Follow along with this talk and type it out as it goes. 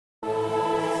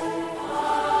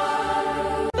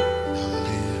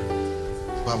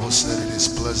Bible said it is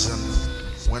pleasant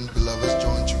when beloveds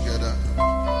join together.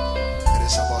 It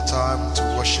is about time to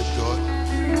worship God.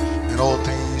 In all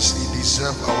things, He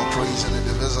deserves our praise and He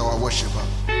deserves our worship.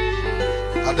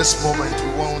 At this moment,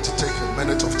 we want to take a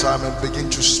minute of time and begin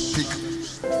to speak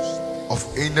of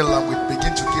any language.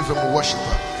 Begin to give Him worship.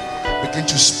 Begin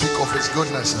to speak of His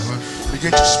goodness.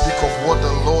 Begin to speak of what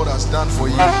the Lord has done for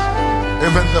you.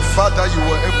 Even the fact that you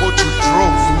were able to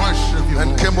drove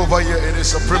and came over here, it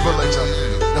is a privilege.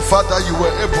 The fact that you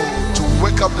were able to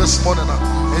wake up this morning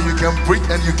and you can breathe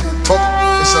and you can talk,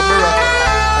 it's a miracle.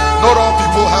 Not all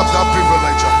people have that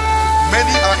privilege.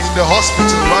 Many are in the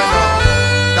hospital right now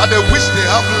that they wish they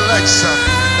have legs,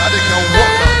 that they can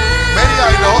walk. Many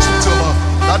are in the hospital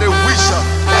that they wish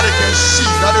that they can see,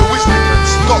 that they wish they can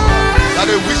stop, that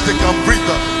they wish they can breathe.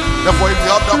 Therefore, if you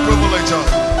have that privilege,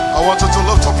 I want you to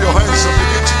lift up your hands and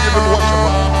begin to give Him worship.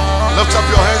 Lift up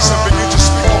your hands and begin to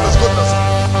speak of His goodness.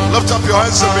 Lift up your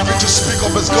hands and begin to speak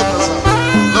of His goodness.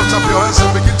 Lift up your hands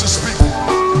and begin to speak.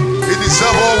 He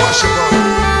deserves all worship.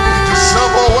 He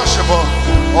deserves all worship.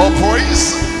 All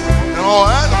praise and all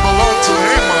honor belong to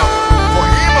Him. For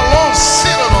Him alone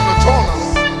seated on the throne.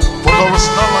 For there is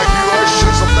none like you,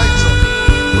 ancient of days.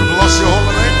 We bless your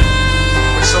holy name.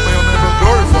 We say, may your name be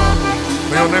glorified.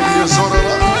 May your name be exalted.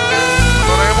 In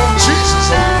the name of Jesus,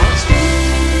 we bless you.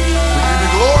 We give you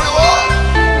glory, Lord.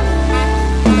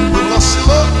 We bless you,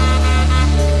 Lord.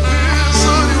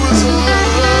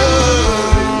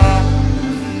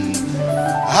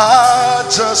 I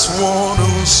just want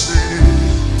to say,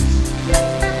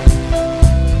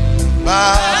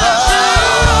 bye-bye.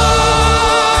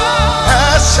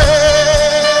 I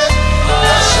say,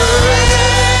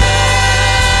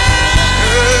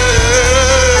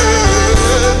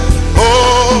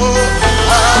 oh,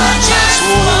 I just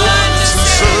want to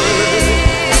say,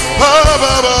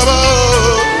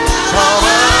 bye-bye.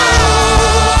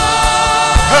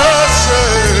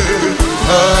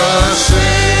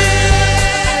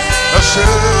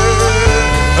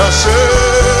 I say,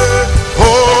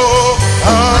 oh, I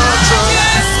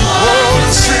just want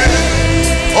to see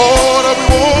all that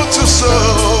we want to say.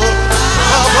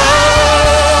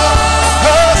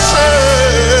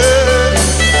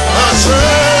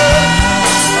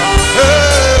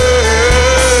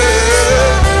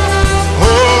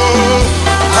 Oh,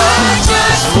 I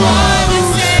just want to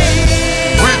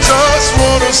say, we just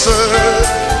want to say,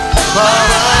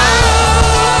 bye-bye.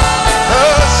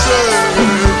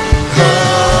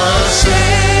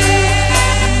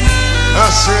 I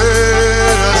say,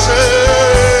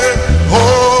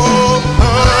 oh,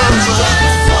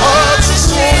 I just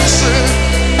want to say,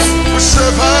 we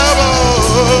say, Baba.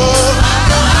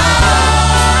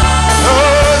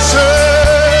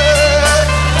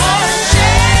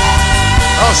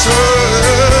 I say,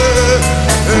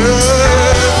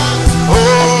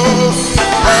 oh,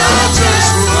 I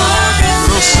just want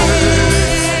to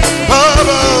say,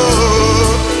 Baba.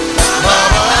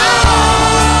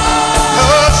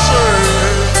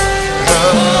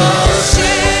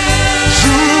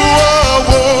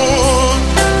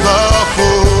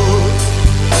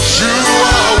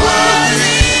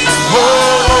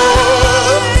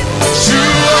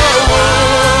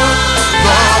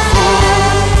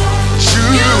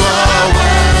 You are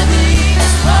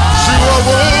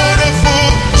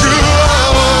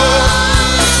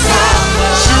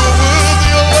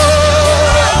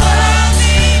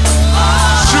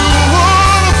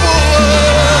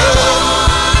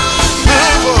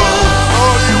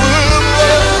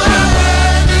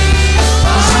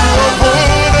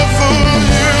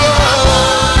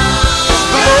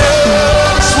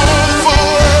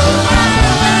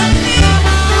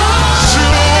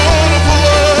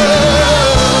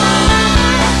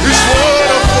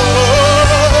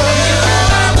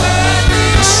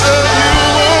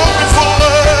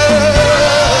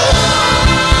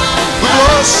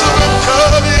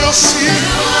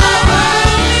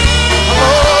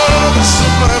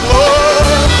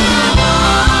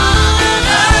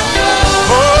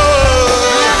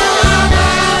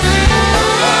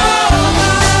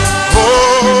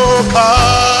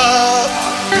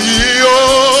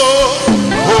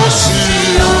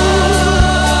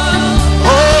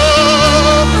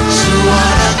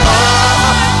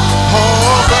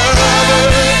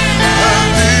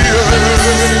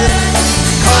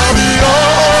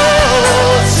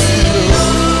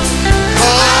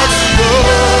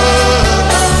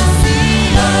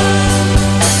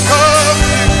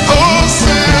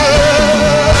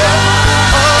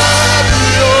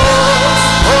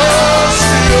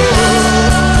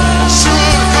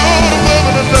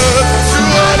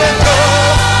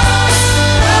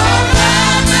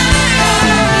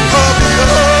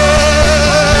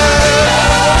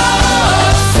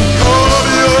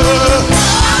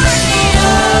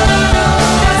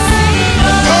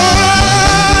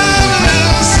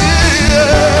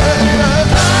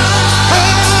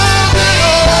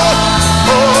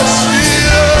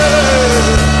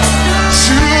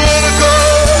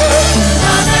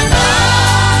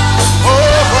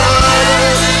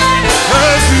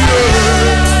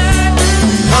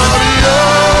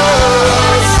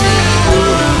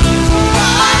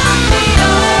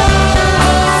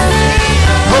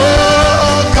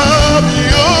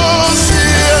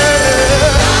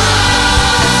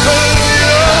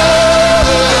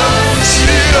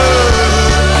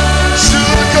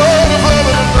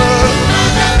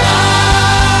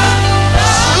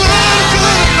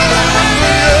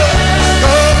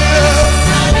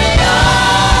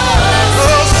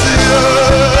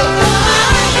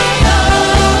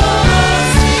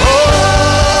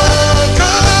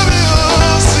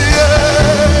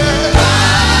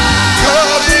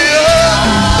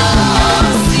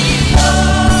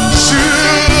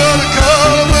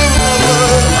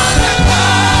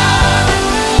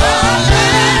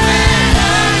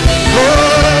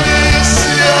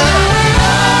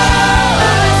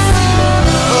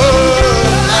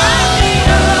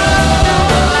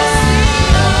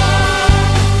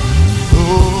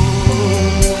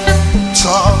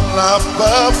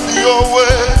above your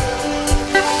way.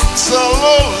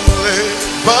 Salole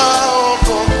bow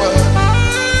over.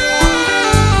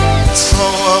 So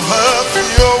above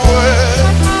your way.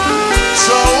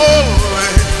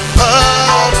 Salole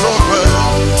bow over.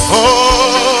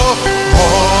 Oh,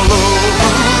 all over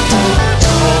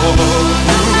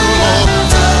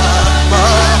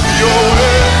above your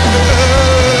way.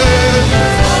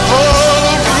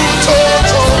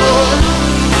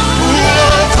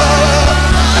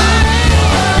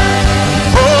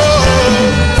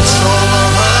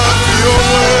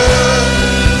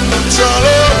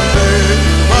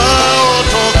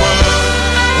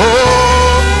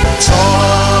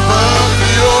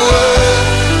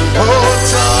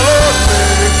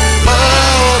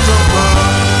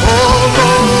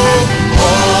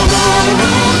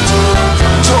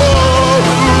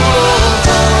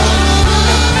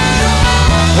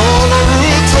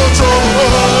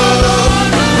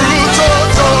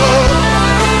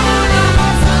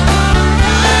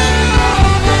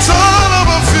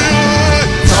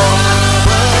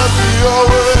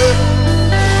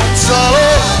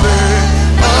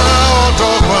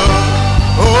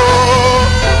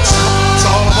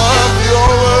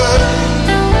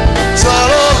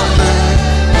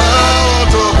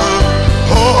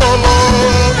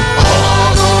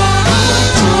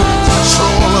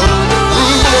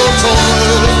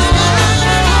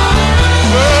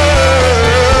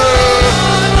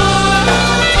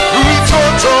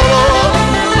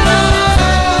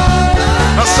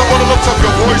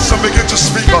 And begin to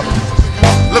speak up.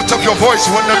 Lift up your voice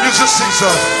when the music sings.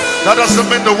 That doesn't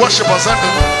mean the worship has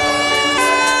ended.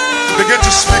 Begin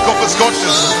to speak of His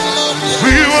goodness.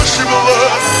 We worship the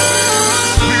Lord.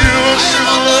 We worship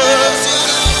the Lord.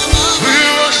 We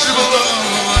worship the Lord.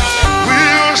 We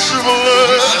worship the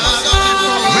Lord.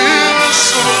 We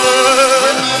worship the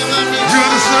Lord. You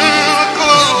deserve the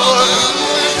glory.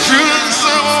 You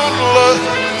deserve the glory.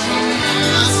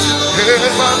 Hey,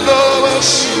 my Lord,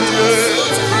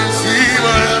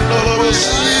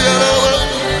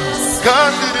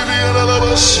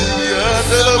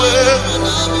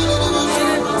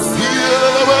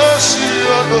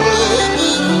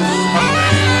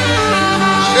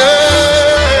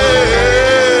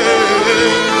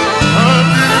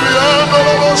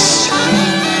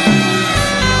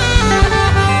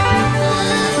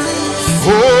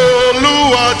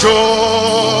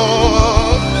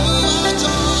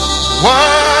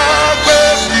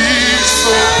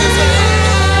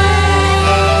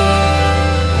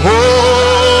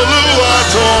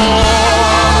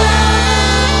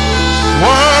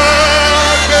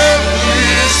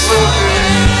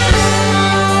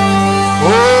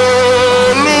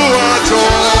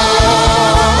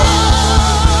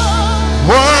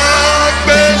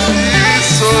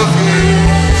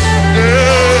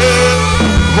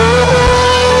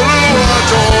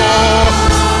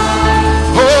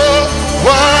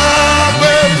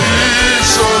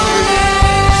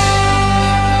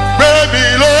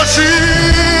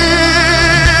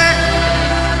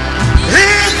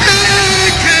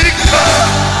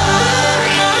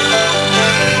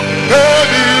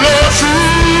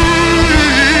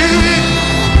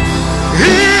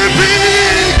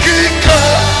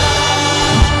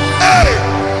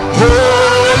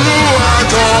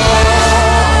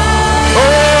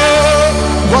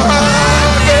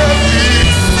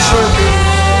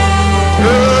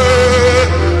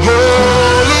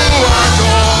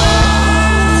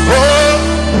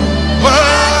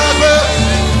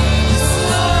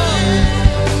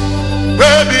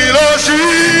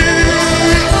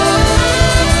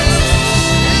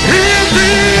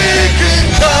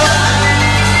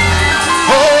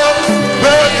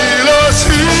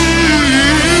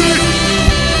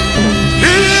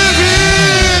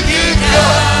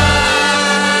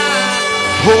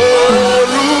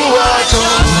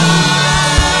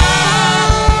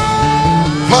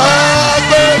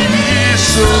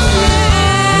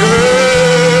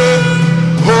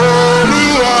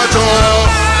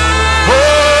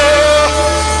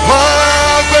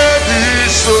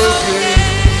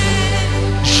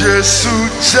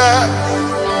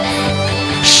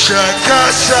 Shaka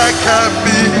shaka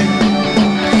me,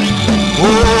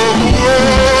 oh,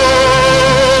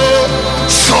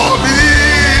 so me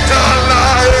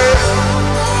dalaye,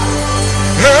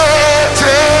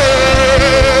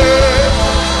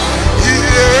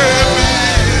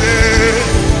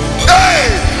 hey,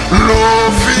 lo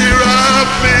fira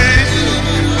me,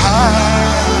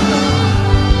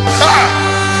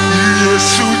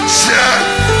 Yesucha,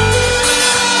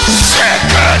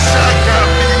 shaka shaka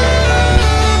me.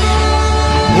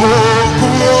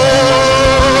 Oh,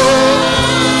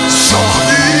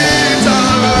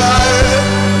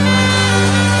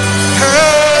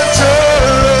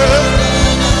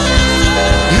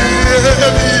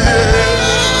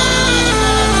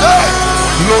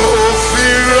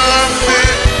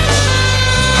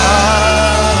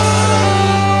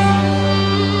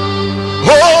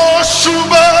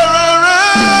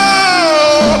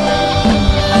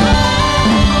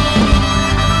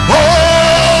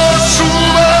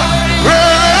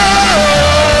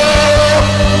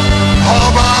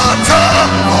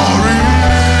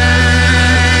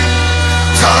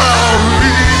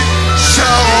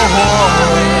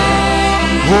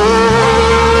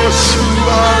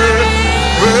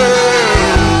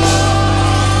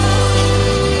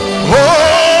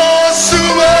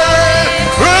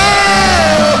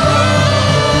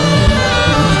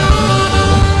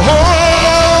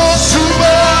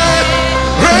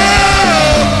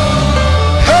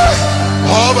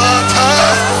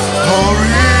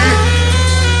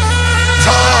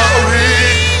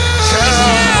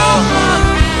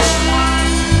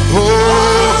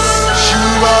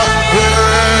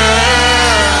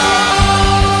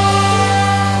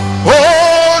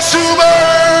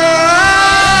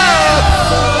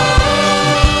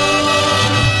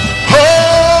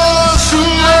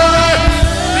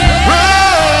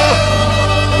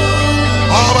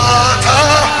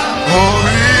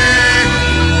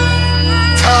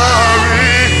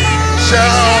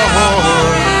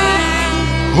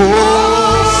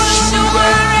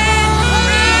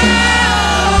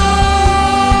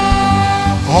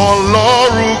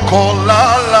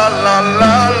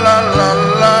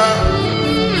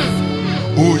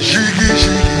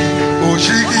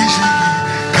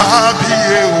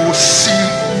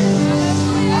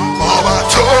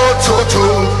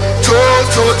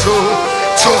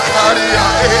 Tokaria,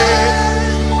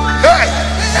 hey,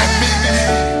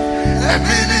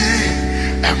 Emini,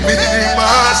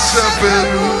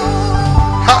 Masabelu.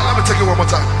 Let me take it one more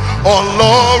time.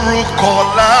 Oloru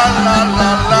kola la la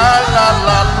la la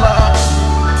la la.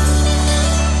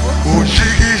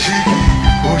 Oshigi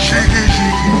shigi,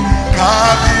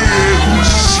 kabi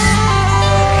ehusi.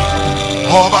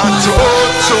 Oba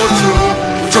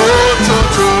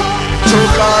to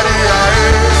karia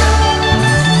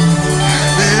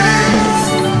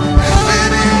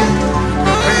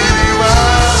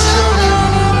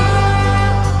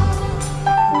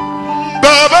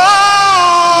Baba.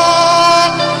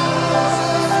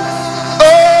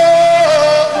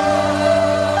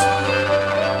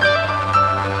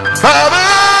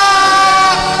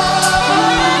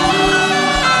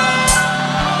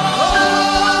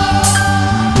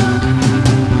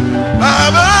 Baba,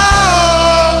 Baba,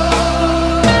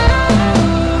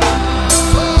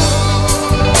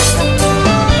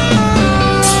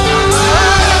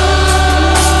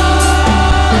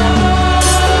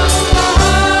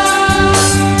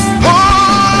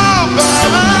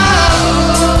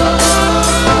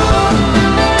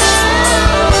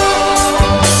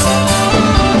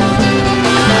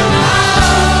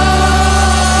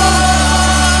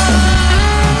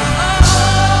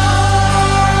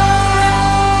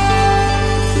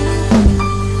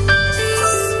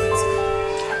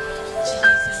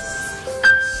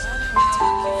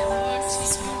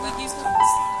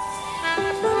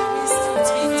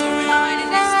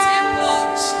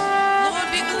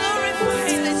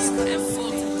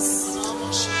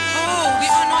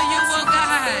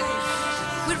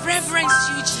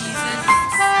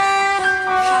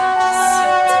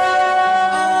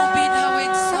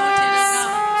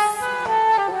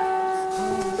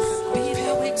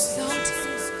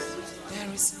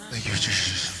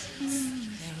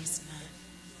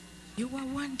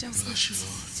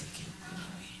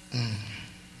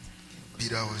 be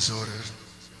thou exalted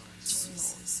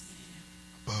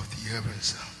above the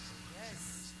heavens,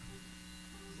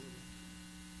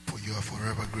 for you are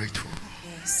forever grateful.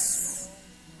 Yes.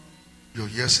 Your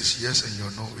yes is yes and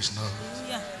your no is no.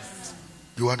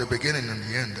 You are the beginning and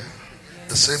the end,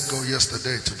 the same God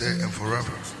yesterday, today, and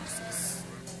forever.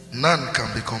 None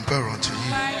can be compared unto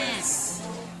you,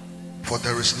 for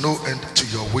there is no end to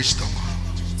your wisdom.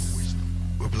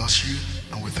 We bless you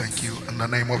and we thank you in the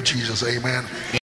name of Jesus. Amen.